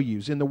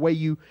values, in the way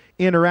you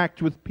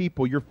interact with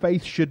people. Your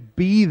faith should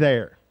be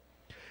there.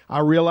 I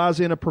realize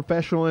in a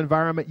professional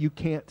environment you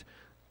can't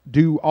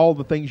do all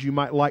the things you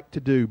might like to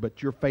do,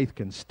 but your faith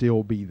can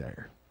still be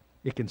there.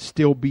 It can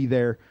still be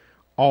there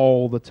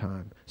all the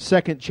time.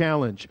 Second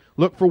challenge,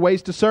 look for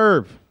ways to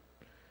serve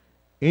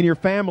in your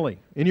family,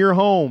 in your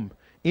home,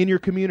 in your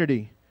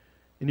community,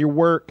 in your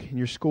work, in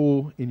your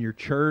school, in your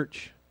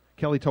church.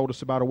 Kelly told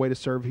us about a way to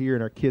serve here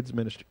in our kids'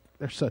 ministry.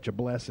 They're such a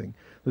blessing.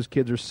 Those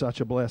kids are such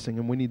a blessing,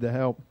 and we need the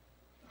help.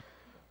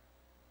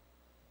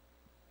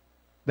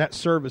 That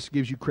service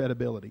gives you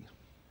credibility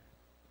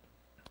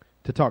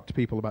to talk to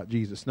people about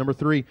Jesus. Number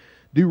 3,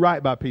 do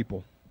right by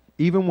people,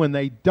 even when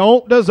they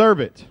don't deserve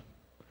it.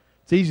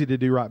 It's easy to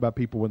do right by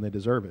people when they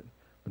deserve it,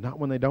 but not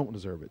when they don't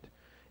deserve it.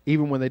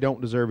 Even when they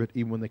don't deserve it,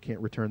 even when they can't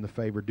return the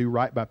favor. Do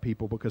right by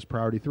people, because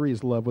priority 3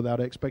 is love without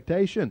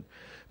expectation.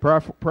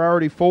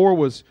 Priority 4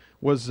 was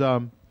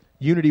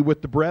unity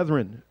with the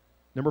brethren.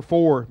 Number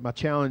 4, my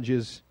challenge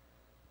is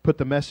put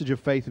the message of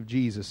faith of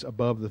Jesus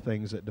above the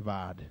things that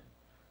divide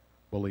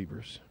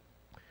believers.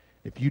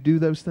 If you do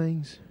those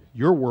things,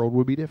 your world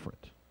will be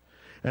different.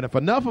 And if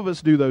enough of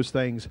us do those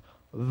things,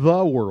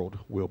 the world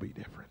will be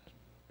different.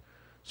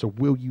 So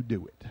will you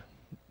do it?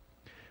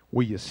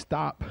 Will you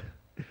stop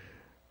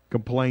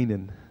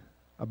complaining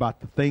about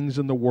the things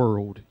in the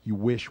world you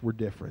wish were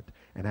different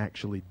and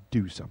actually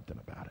do something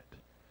about it?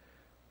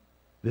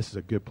 This is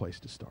a good place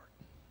to start.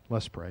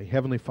 Let's pray.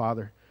 Heavenly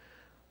Father,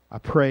 I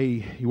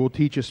pray you will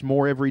teach us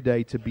more every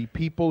day to be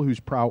people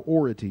whose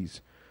priorities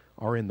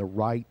are in the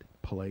right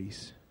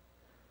place.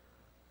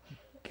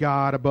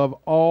 God, above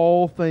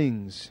all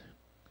things,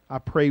 I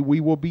pray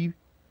we will be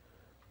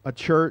a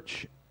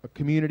church, a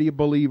community of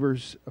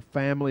believers, a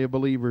family of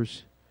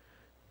believers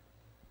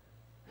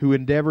who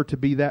endeavor to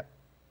be that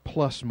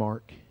plus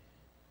mark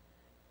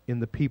in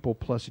the people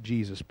plus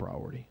Jesus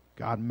priority.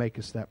 God, make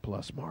us that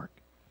plus mark.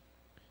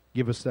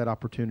 Give us that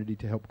opportunity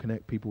to help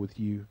connect people with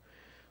you.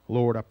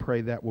 Lord, I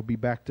pray that will be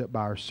backed up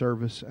by our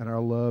service and our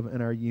love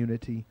and our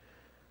unity.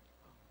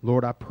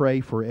 Lord, I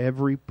pray for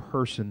every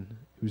person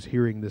who's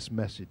hearing this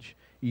message,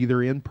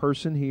 either in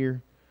person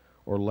here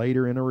or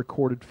later in a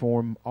recorded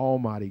form.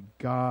 Almighty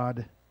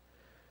God,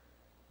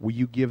 will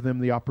you give them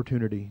the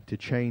opportunity to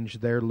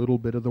change their little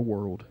bit of the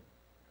world?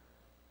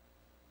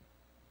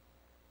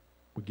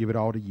 We give it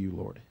all to you,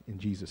 Lord, in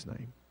Jesus'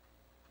 name.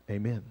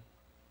 Amen.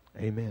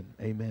 Amen.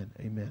 Amen.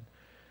 Amen.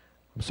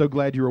 I'm so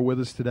glad you were with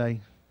us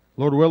today.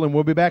 Lord willing,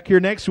 we'll be back here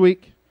next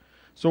week.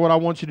 So what I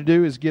want you to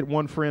do is get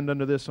one friend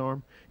under this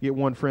arm. Get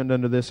one friend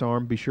under this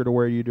arm. Be sure to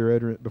wear your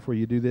deodorant before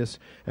you do this.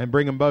 And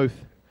bring them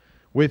both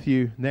with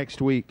you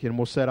next week. And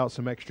we'll set out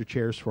some extra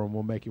chairs for them.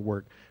 We'll make it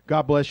work.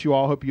 God bless you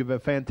all. Hope you have a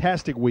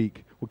fantastic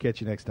week. We'll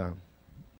catch you next time.